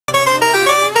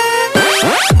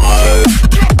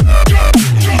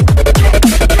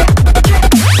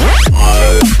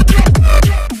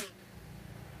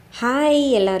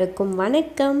எல்லாருக்கும்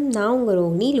வணக்கம். நான் உங்கள்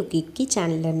ரோஹினி லுக்கிக்கி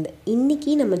சேனல்லேருந்து.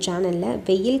 இன்றைக்கி நம்ம சேனலில்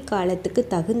வெயில் காலத்துக்கு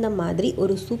தகுந்த மாதிரி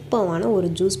ஒரு சூப்பரான ஒரு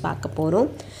ஜூஸ் பார்க்க போகிறோம்.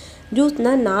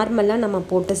 ஜூஸ்னால் நார்மலாக நம்ம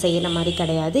போட்டு செய்கிற மாதிரி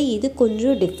கிடையாது. இது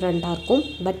கொஞ்சம் டிஃப்ரெண்ட்டாக இருக்கும்.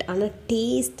 பட் ஆனால்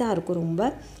டேஸ்ட்டாக இருக்கும்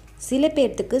ரொம்ப. சில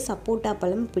பேர்த்துக்கு சப்போட்டா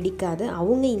பழம் பிடிக்காது.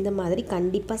 அவங்க இந்த மாதிரி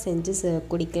கண்டிப்பாக செஞ்சு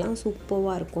குடிக்கலாம்.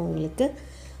 சூப்பராக இருக்கும் உங்களுக்கு.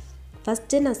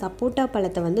 ஃபஸ்ட்டு நான் சப்போட்டா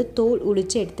பழத்தை தோல்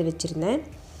உரித்து எடுத்து வச்சுருந்தேன்.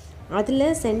 அதில்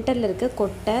சென்டரில் இருக்க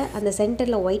கொட்டை, அந்த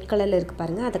சென்டரில் ஒயிட் கலரில் இருக்குது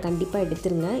பாருங்கள், அதை கண்டிப்பாக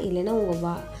எடுத்துருங்க. இல்லைன்னா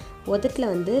உங்கள் உதட்டில்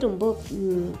ரொம்ப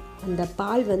அந்த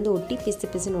பால் ஒட்டி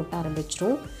பிசுன்னு ஒட்ட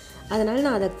ஆரம்பிச்சிரும். அதனால்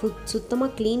நான் அதை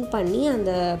சுத்தமாக க்ளீன் பண்ணி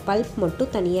அந்த பல்ப்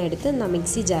மட்டும் தனியாக எடுத்து நான்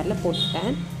மிக்ஸி ஜாரில்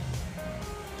போட்டுட்டேன்.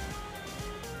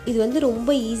 இது ரொம்ப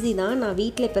ஈஸி தான். நான்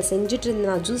வீட்டில் இப்போ செஞ்சுட்டு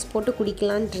இருந்தேன். நான் ஜூஸ் போட்டு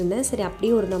குடிக்கலான்ட்டு இருந்தேன். சரி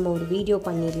அப்படியே நம்ம ஒரு வீடியோ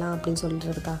பண்ணிடலாம் அப்படின்னு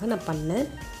சொல்கிறதுக்காக நான் பண்ணேன்.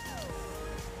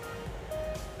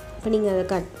 இப்போ நீங்கள் அதை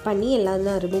கட் பண்ணி எல்லாம்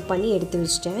தான் ரிமூவ் பண்ணி எடுத்து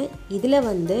வச்சிட்டேன். இதில்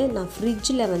நான்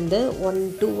ஃப்ரிட்ஜில்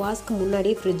 1-2 ஹவர்ஸ்க்கு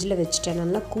முன்னாடியே ஃப்ரிட்ஜில் வச்சுட்டேன்.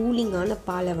 நல்லா கூலிங்கான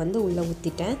பாலை உள்ளே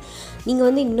ஊற்றிட்டேன்.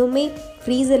 நீங்கள் இன்னுமே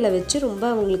ஃப்ரீசரில் வச்சு ரொம்ப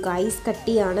உங்களுக்கு ஐஸ்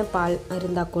கட்டியான பால்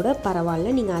இருந்தால் கூட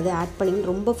பரவாயில்ல, நீங்கள் அதை ஆட் பண்ணிங்க.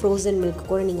 ரொம்ப ஃப்ரோசன் மில்க்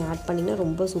கூட நீங்கள் ஆட் பண்ணிங்கன்னா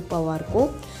ரொம்ப சூப்பராக இருக்கும்.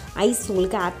 ஐஸ்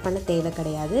உங்களுக்கு ஆட் பண்ண தேவை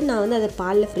கிடையாது. நான் அதை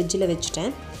பாலில் ஃப்ரிட்ஜில்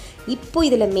வச்சுட்டேன். இப்போது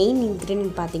இதில் மெயின்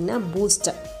இன்க்ரீடியன்ட் பார்த்திங்கன்னா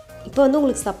பூஸ்டர். இப்போ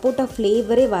உங்களுக்கு சப்போட்டா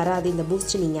ஃப்ளேவரே வராது. இந்த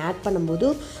பூஸ்ட் நீங்கள் ஆட் பண்ணும்போது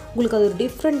உங்களுக்கு அது ஒரு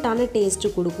டிஃப்ரெண்ட்டான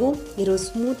டேஸ்ட்டு கொடுக்கும். இது ஒரு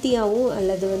ஸ்மூத்தியாகவும்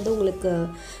அல்லது உங்களுக்கு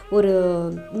ஒரு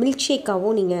மில்க்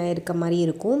ஷேக்காகவும் நீங்கள் இருக்க மாதிரி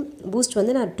இருக்கும். பூஸ்ட்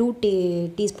நான் 2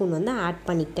 டீஸ்பூன் ஆட்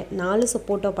பண்ணிக்கிட்டேன். 4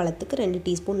 சப்போட்டா பழத்துக்கு 2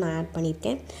 டீஸ்பூன் நான் ஆட்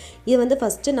பண்ணியிருக்கேன். இது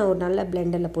ஃபஸ்ட்டு நான் ஒரு நல்ல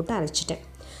பிளெண்டரில் போட்டு அரைச்சிட்டேன்.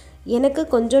 எனக்கு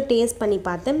கொஞ்சம் டேஸ்ட் பண்ணி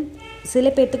பார்த்தேன். சில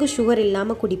பேர்த்துக்கு சுகர்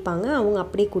இல்லாமல் குடிப்பாங்க, அவங்க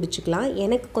அப்படியே குடிச்சிக்கலாம்.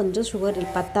 எனக்கு கொஞ்சம் சுகர்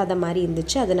பத்தாத மாதிரி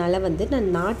இருந்துச்சு. அதனால் நான்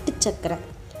நாட்டு சர்க்கரை,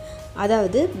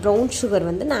 அதாவது ப்ரௌன் சுகர்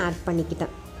நான் ஆட்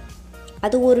பண்ணிக்கிட்டேன்.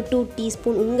 அது ஒரு 2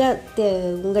 டீஸ்பூன்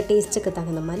உங்கள் டேஸ்ட்டுக்கு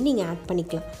தகுந்த மாதிரி நீங்கள் ஆட்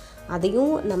பண்ணிக்கலாம்.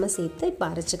 அதையும் நம்ம சேர்த்து இப்போ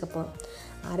அரைச்சிக்க போகிறோம்.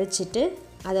 அரைச்சிட்டு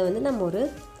அதை நம்ம ஒரு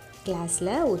கிளாஸில்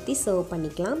ஊற்றி சர்வ்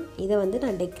பண்ணிக்கலாம். இதை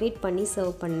நான் டெக்கரேட் பண்ணி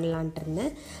சர்வ் பண்ணலான்ட்டு இருந்தேன்.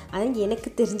 அதான் எனக்கு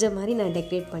தெரிஞ்ச மாதிரி நான்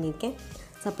டெக்கரேட் பண்ணியிருக்கேன்.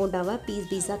 சப்போட்டாவை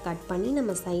பீஸாக கட் பண்ணி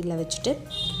நம்ம சைடில் வச்சுட்டு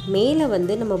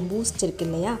மேலே நம்ம பூஸ்ட் இருக்கு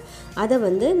இல்லையா, அதை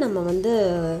நம்ம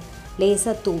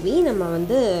லேசாக தூவி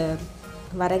நம்ம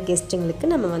வர கெஸ்ட்டுங்களுக்கு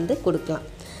நம்ம கொடுக்கலாம்.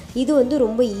 இது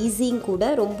ரொம்ப ஈஸியும் கூட,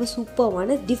 ரொம்ப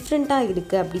சூப்பரான டிஃப்ரெண்ட்டாக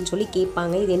இருக்குது அப்படின்னு சொல்லி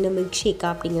கேட்பாங்க. இது என்ன மில்க் ஷேக்கா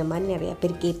அப்படிங்கிற மாதிரி நிறையா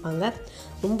பேர் கேட்பாங்க.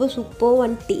 ரொம்ப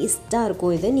சூப்பரான டேஸ்ட்டாக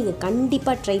இருக்கும். இது நீங்கள்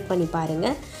கண்டிப்பாக ட்ரை பண்ணி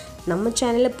பாருங்கள். நம்ம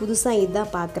சேனலில் புதுசாக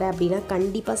இதுதான் பார்க்குறேன் அப்படின்னா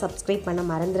கண்டிப்பாக சப்ஸ்கிரைப் பண்ண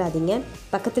மறந்துடாதீங்க.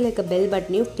 பக்கத்தில் இருக்க பெல்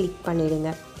பட்டனையும் கிளிக் பண்ணிவிடுங்க.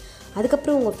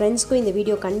 அதுக்கப்புறம் உங்கள் ஃப்ரெண்ட்ஸ்க்கும் இந்த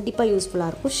வீடியோ கண்டிப்பாக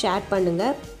யூஸ்ஃபுல்லாக இருக்கும். ஷேர்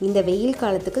பண்ணுங்கள். இந்த வெயில்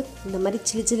காலத்துக்கு இந்த மாதிரி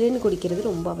சில்லுன்னு குடிக்கிறது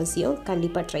ரொம்ப அவசியம்.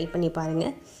 கண்டிப்பாக ட்ரை பண்ணி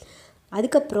பாருங்கள்.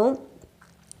 அதுக்கப்புறம்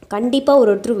கண்டிப்பாக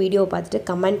ஒருத்தர் வீடியோ பார்த்துட்டு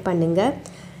கமெண்ட் பண்ணுங்கள்.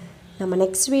 நம்ம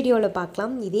நெக்ஸ்ட் வீடியோவில்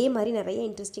பார்க்கலாம். இதே மாதிரி நிறைய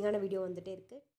இன்ட்ரெஸ்டிங்கான வீடியோ வந்துகிட்டே இருக்குது.